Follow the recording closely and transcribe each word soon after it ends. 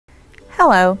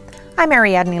Hello, I'm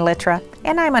Ariadne Litra,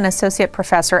 and I'm an associate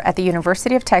professor at the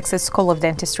University of Texas School of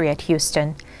Dentistry at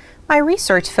Houston. My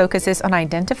research focuses on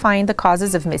identifying the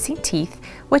causes of missing teeth,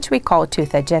 which we call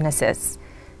tooth agenesis.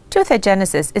 Tooth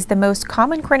agenesis is the most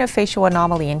common craniofacial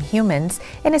anomaly in humans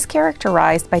and is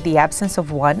characterized by the absence of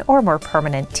one or more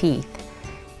permanent teeth.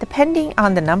 Depending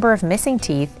on the number of missing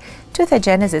teeth, tooth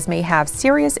agenesis may have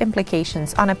serious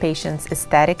implications on a patient's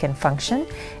aesthetic and function,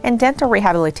 and dental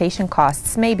rehabilitation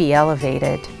costs may be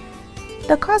elevated.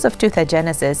 The cause of tooth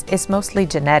agenesis is mostly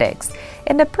genetics,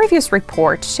 and the previous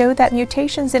report showed that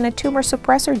mutations in a tumor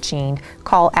suppressor gene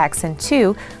called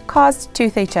AXIN2 caused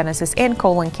tooth agenesis and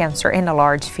colon cancer in a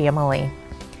large family.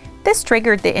 This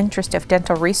triggered the interest of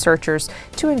dental researchers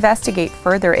to investigate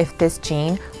further if this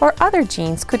gene or other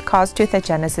genes could cause tooth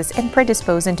agenesis and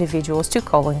predispose individuals to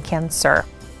colon cancer.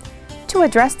 To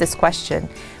address this question,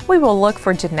 we will look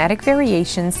for genetic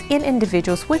variations in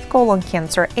individuals with colon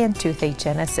cancer and tooth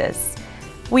agenesis.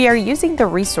 We are using the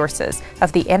resources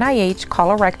of the NIH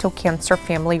Colorectal Cancer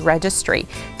Family Registry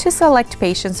to select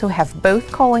patients who have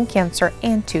both colon cancer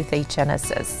and tooth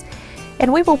agenesis.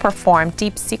 And we will perform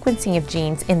deep sequencing of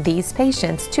genes in these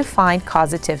patients to find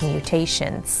causative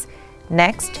mutations.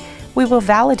 Next, we will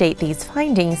validate these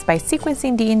findings by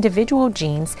sequencing the individual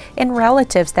genes in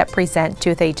relatives that present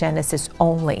tooth agenesis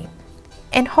only.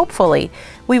 And hopefully,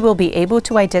 we will be able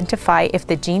to identify if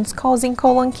the genes causing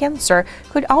colon cancer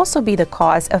could also be the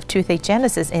cause of tooth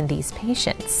agenesis in these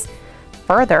patients.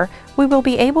 Further, we will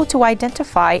be able to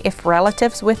identify if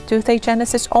relatives with tooth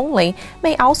agenesis only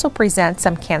may also present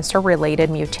some cancer-related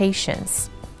mutations.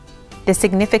 The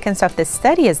significance of this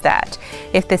study is that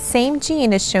if the same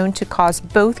gene is shown to cause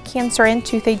both cancer and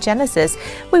tooth agenesis,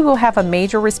 we will have a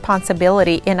major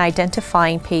responsibility in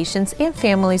identifying patients and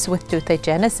families with tooth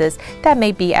agenesis that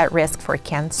may be at risk for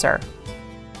cancer.